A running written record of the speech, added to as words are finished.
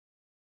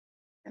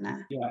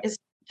Yeah.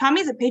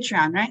 Tommy's a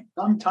Patreon, right?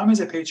 Tommy's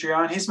a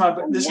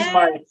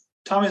Patreon.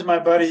 Tommy's my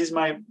buddy. He's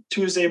my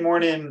Tuesday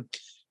morning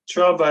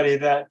trail buddy.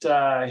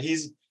 That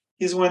he's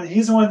the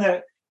one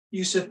that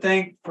you should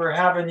thank for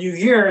having you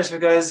here, is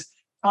because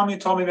Tommy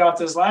told me about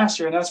this last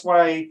year, and that's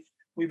why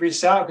we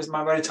reached out, because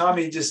my buddy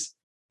Tommy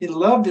he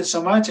loved it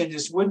so much and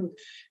just wouldn't.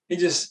 It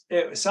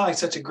sounded like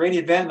such a great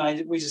event,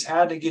 and we just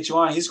had to get you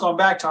on. He's going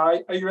back.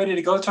 Tommy, are you ready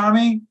to go,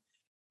 Tommy?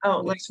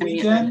 Oh, next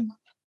weekend.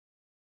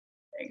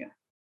 There you go.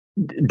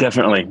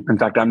 Definitely. In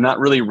fact, I'm not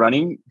really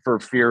running for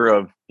fear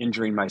of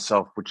injuring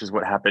myself, which is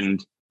what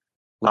happened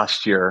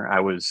last year.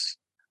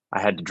 I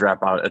had to drop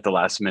out at the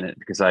last minute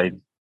because I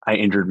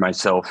injured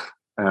myself.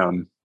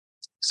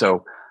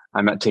 So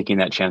I'm not taking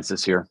that chance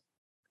this year.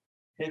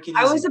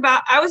 I was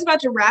about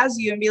to razz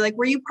you and be like,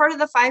 were you part of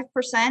the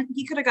 5%?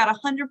 He could have got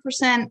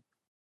 100%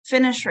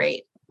 finish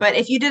rate. But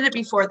if you did it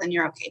before, then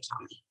you're okay,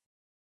 Tommy.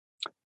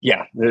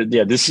 Yeah.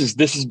 This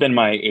has been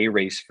my A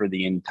race for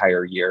the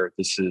entire year.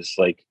 This is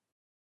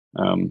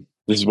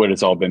what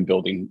it's all been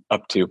building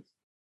up to.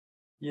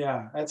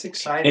 Yeah, that's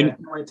exciting. I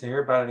can't wait to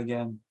hear about it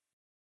again.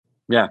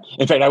 Yeah.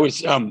 In fact, I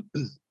was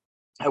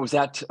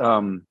at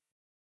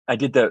I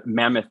did the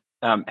Mammoth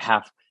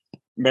half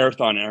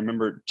marathon, and I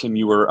remember, Tim,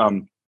 you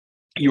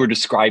were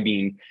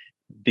describing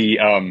the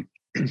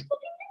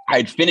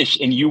I'd finished,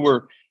 and you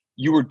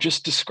were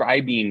just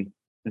describing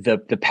the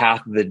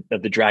path of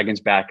the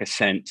Dragon's Back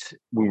ascent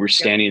when we were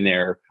standing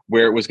there,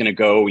 where it was going to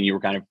go, and you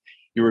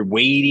were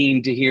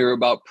waiting to hear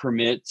about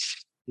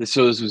permits.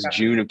 So this was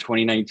June of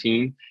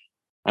 2019.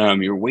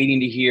 You were waiting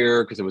to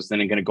hear because it was then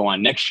going to go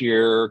on next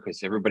year,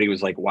 because everybody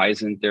was like, why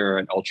isn't there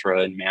an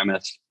ultra in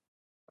Mammoth?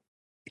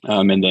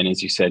 And then,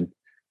 as you said,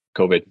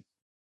 COVID.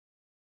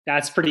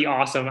 That's pretty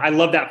awesome. I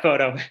love that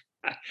photo.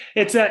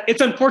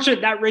 It's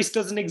unfortunate that race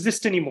doesn't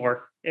exist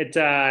anymore.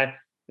 I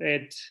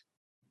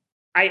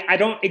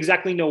don't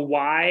exactly know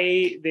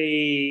why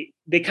they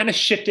kind of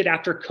shifted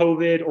after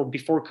COVID or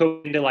before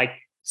COVID into like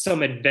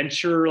some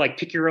adventure, like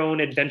pick your own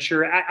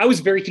adventure. I was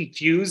very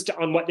confused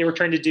on what they were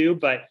trying to do,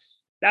 but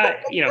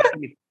that,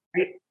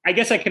 I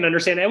guess I can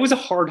understand. It was a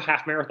hard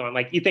half marathon.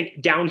 Like, you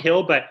think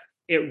downhill, but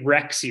it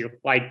wrecks you.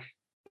 Like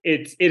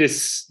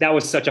that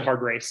was such a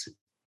hard race.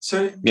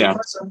 So yeah,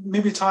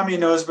 maybe Tommy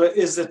knows, but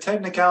is the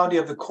technicality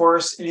of the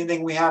course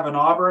anything we have in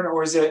Auburn,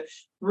 or is it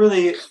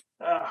really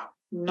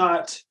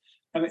not?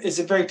 I mean, is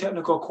it a very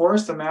technical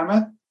course, the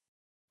Mammoth,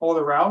 all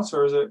the routes,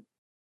 or is it?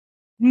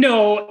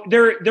 No,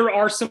 there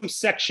are some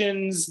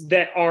sections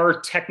that are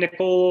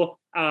technical,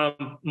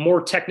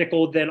 more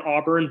technical than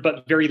Auburn,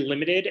 but very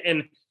limited.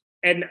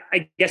 And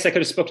I guess I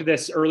could have spoke to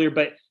this earlier,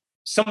 but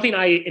something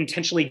I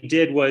intentionally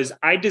did was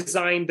I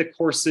designed the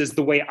courses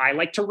the way I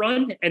like to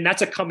run. And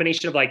that's a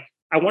combination of like,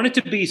 I want it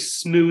to be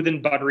smooth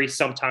and buttery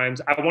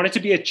sometimes. I want it to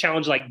be a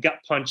challenge like gut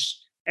punch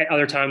at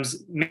other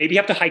times. Maybe you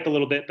have to hike a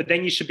little bit, but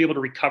then you should be able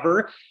to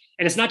recover.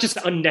 And it's not just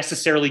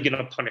unnecessarily going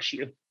to punish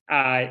you.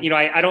 I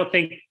don't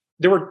think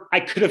I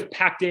could have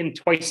packed in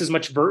twice as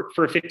much vert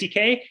for a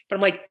 50K, but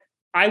I'm like,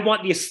 I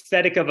want the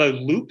aesthetic of a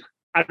loop.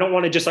 I don't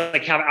want to just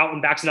like have out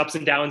and backs and ups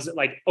and downs.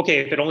 Like, okay,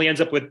 if it only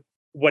ends up with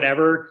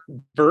whatever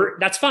vert,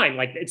 that's fine.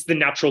 Like, it's the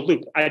natural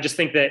loop. I just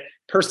think that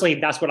personally,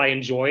 that's what I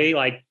enjoy.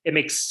 Like, it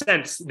makes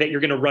sense that you're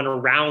going to run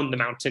around the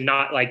mountain,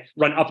 not like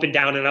run up and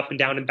down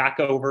and back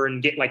over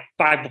and get like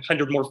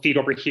 500 more feet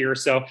over here.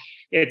 So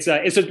it's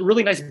a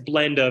really nice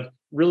blend of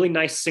really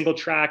nice single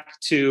track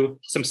to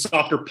some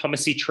softer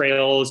pumice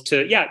trails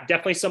to,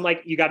 definitely some,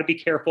 like, you got to be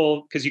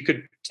careful because you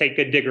could take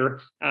a digger,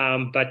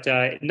 but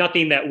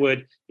nothing that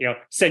would,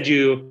 send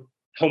you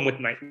home with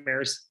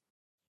nightmares.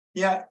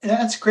 Yeah,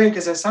 that's great,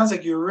 because it sounds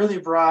like you really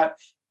brought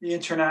the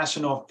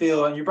international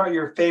feel, and you brought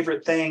your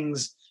favorite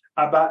things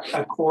about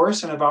a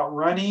course and about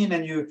running,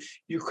 and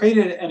you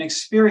created an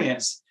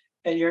experience,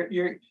 and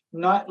you're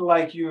not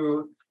like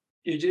you're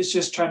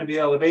just trying to be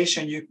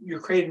elevation.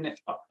 You're creating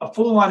a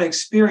full-on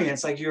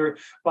experience, like you're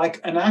like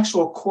an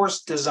actual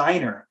course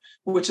designer,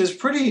 which is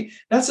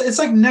it's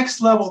like next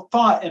level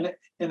thought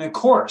in a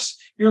course.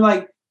 You're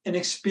like an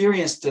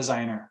experience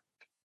designer.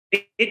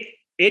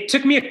 It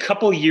took me a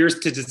couple years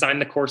to design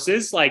the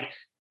courses. Like,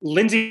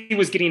 Lindsay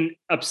was getting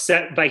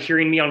upset by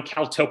hearing me on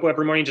Caltopo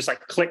every morning, just like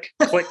click,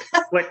 click,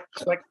 click,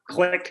 click,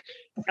 click,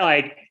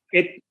 like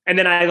it. And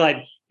then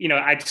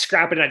I'd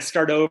scrap it and I'd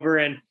start over.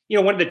 And,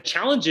 one of the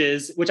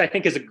challenges, which I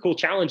think is a cool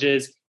challenge,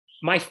 is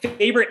my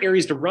favorite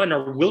areas to run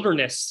are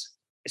wilderness.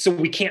 So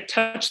we can't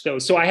touch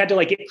those. So I had to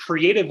like get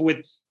creative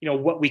with,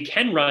 what we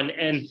can run,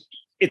 and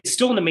it's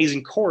still an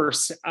amazing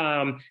course.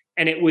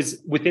 And it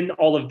was within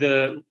all of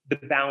the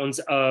bounds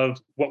of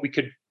what we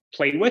could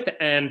play with.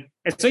 And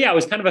so, it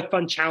was kind of a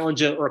fun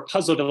challenge or a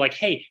puzzle to like,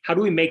 hey, how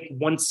do we make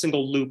one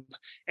single loop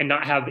and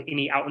not have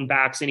any out and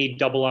backs, any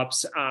double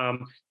ups,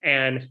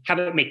 and have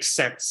it make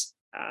sense?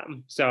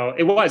 So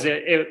it was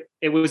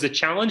a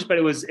challenge, but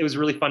it was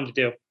really fun to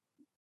do.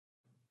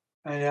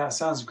 Yeah,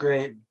 sounds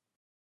great.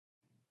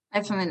 I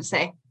have something to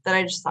say that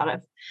I just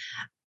thought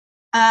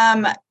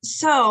of.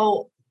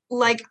 So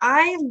like,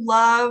 I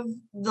love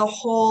the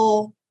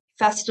whole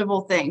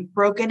festival thing.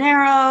 Broken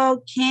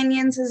Arrow,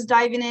 Canyons is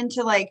diving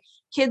into like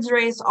kids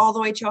race all the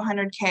way to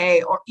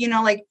 100K, or, you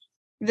know, like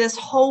this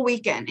whole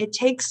weekend. It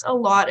takes a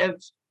lot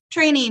of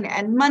training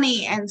and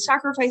money and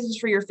sacrifices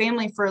for your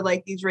family for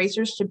like these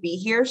racers to be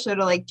here. So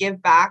to like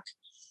give back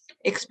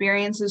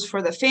experiences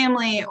for the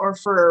family or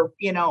for,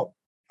 you know,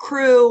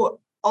 crew,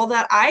 all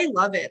that. I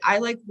love it. I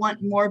like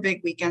want more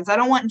big weekends. I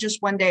don't want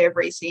just one day of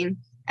racing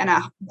and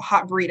a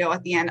hot burrito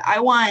at the end. I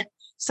want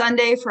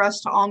Sunday for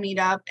us to all meet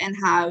up and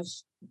have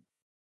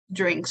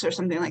drinks or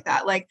something like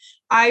that. Like,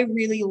 I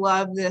really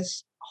love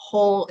this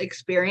whole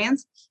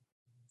experience,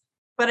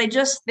 but I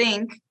just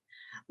think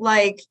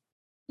like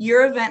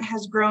your event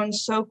has grown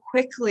so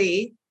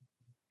quickly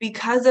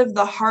because of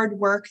the hard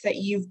work that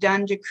you've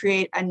done to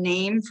create a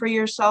name for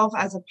yourself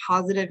as a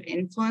positive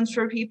influence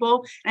for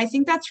people. And I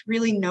think that's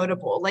really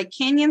notable. Like,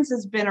 Canyons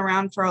has been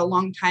around for a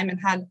long time and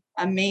had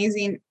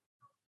amazing,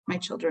 my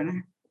children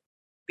are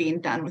being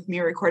done with me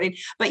recording.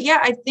 But yeah,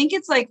 I think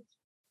it's like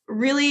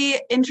really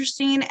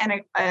interesting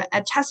and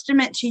a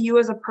testament to you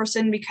as a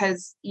person,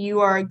 because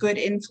you are a good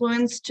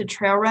influence to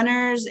trail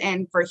runners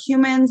and for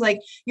humans. Like,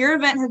 your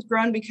event has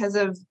grown because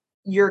of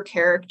your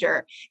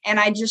character, and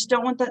I just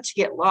don't want that to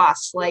get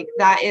lost. Like,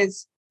 that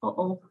is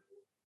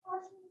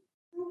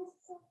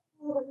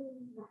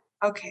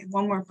okay,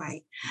 one more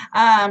bite.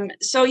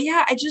 So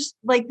yeah, I just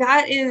like,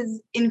 that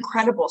is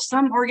incredible.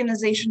 Some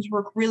organizations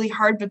work really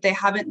hard, but they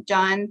haven't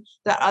done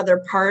the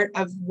other part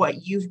of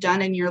what you've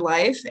done in your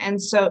life, and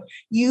so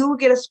you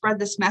get to spread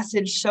this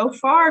message so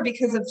far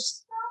because of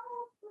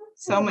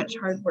so much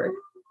hard work.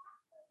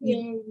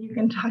 You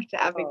can talk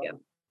to Abigail.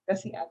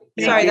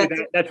 Sorry,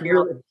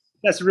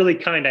 that's really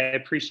kind. I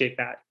appreciate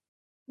that.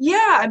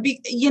 Yeah, and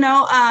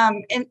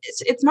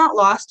it's not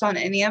lost on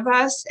any of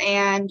us,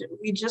 and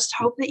we just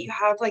hope that you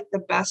have like the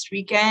best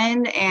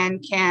weekend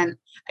and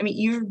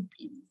you're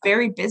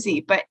very busy,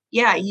 but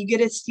yeah, you get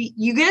to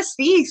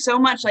see so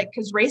much, like,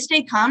 because race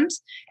day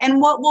comes and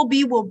what will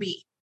be will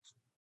be.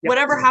 Yep.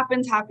 Whatever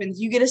happens.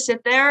 You get to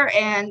sit there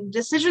and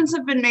decisions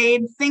have been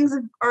made. Things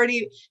have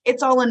already,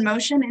 it's all in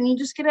motion. And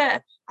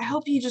I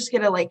hope you just get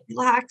to like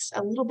relax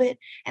a little bit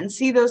and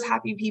see those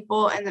happy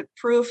people and the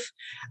proof.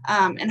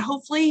 And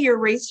hopefully your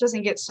race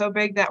doesn't get so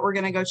big that we're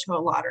going to go to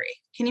a lottery.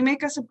 Can you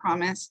make us a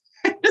promise?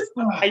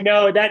 I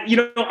know that,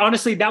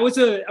 honestly, that was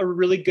a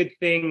really good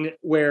thing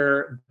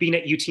where being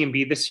at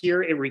UTMB this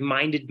year, it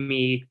reminded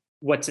me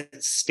what's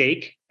at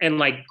stake, and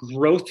like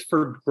growth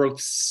for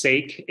growth's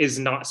sake is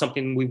not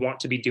something we want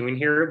to be doing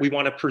here. We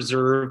want to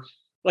preserve,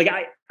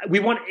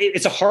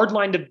 it's a hard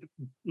line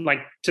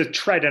to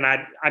tread, and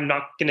I'm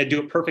not going to do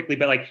it perfectly,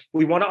 but like,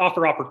 we want to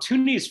offer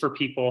opportunities for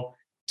people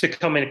to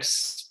come and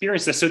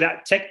experience this. So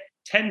that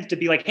tends to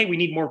be like, hey,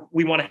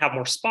 we want to have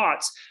more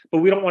spots, but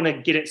we don't want to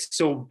get it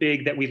so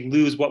big that we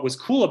lose what was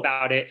cool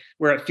about it,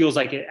 where it feels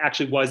like it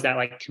actually was that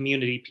like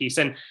community piece.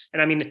 And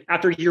I mean,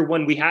 after year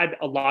one, we had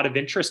a lot of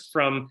interest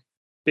from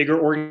bigger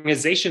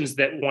organizations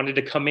that wanted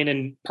to come in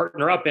and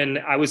partner up. And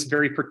I was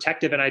very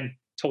protective, and I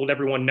told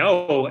everyone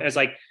no, as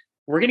like,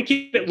 we're going to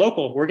keep it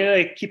local. We're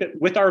going to keep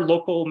it with our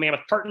local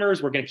Mammoth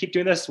partners. We're going to keep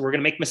doing this. We're going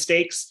to make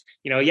mistakes.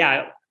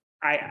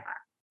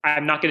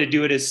 I'm not going to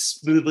do it as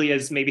smoothly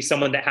as maybe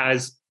someone that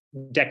has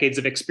decades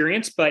of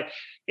experience, but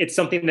it's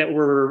something that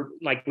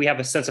we have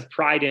a sense of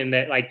pride in,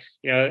 that like,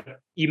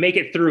 you make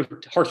it through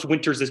harsh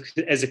winters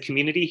as a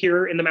community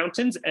here in the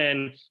mountains.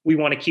 And we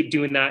want to keep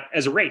doing that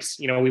as a race.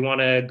 We want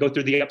to go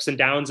through the ups and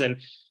downs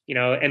and,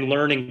 and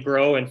learn and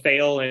grow and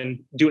fail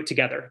and do it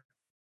together.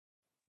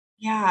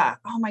 Yeah.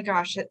 Oh my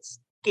gosh. It's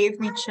gave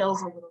me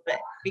chills a little bit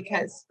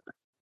because,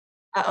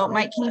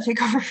 Mike, can you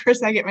take over for a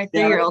second? My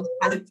 3-year-old.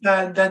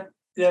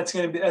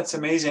 That's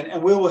amazing.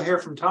 And we will hear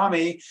from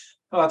Tommy.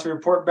 I'll have to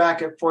report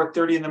back at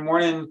 4:30 in the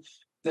morning,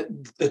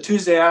 the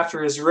Tuesday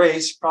after his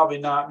race. Probably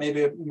not.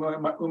 Maybe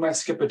we might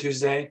skip a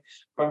Tuesday,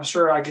 but I'm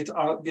sure I'll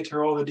get to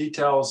hear all the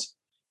details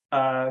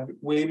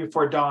way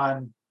before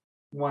dawn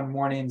one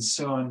morning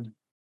soon.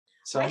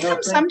 So I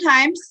come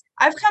sometimes.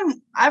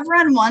 I've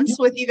run once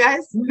with you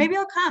guys. Maybe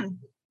I'll come.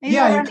 You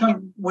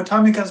come when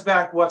Tommy comes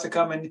back. We'll have to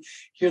come and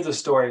hear the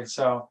story.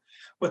 So,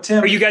 well,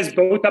 Tim, are you guys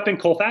both up in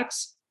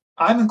Colfax?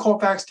 I'm in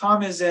Colfax.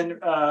 Tom is in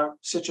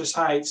Citrus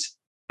Heights.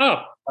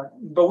 Oh,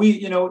 but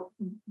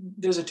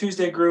there's a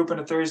Tuesday group and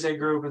a Thursday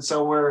group, and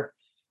so we're,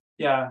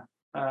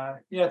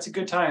 it's a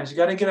good time. You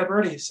got to get up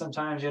early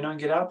sometimes, and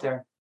get out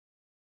there.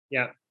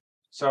 Yeah.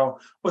 So,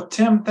 well,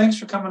 Tim, thanks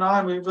for coming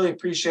on. We really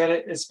appreciate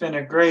it. It's been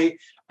I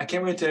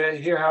can't wait to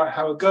hear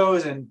how it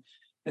goes, and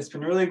it's been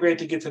really great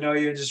to get to know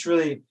you, and just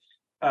really,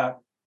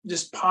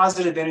 just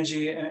positive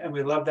energy, and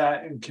we love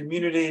that, and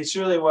community. It's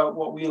really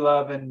what we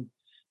love, and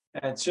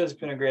it's just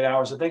been a great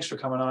hour. So, thanks for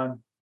coming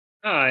on.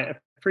 I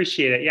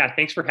appreciate it. Yeah,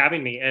 thanks for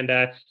having me, and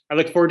I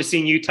look forward to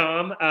seeing you,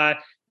 Tom,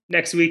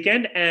 next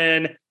weekend,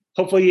 and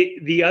hopefully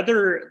the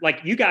other,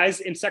 like you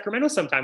guys, in Sacramento sometime.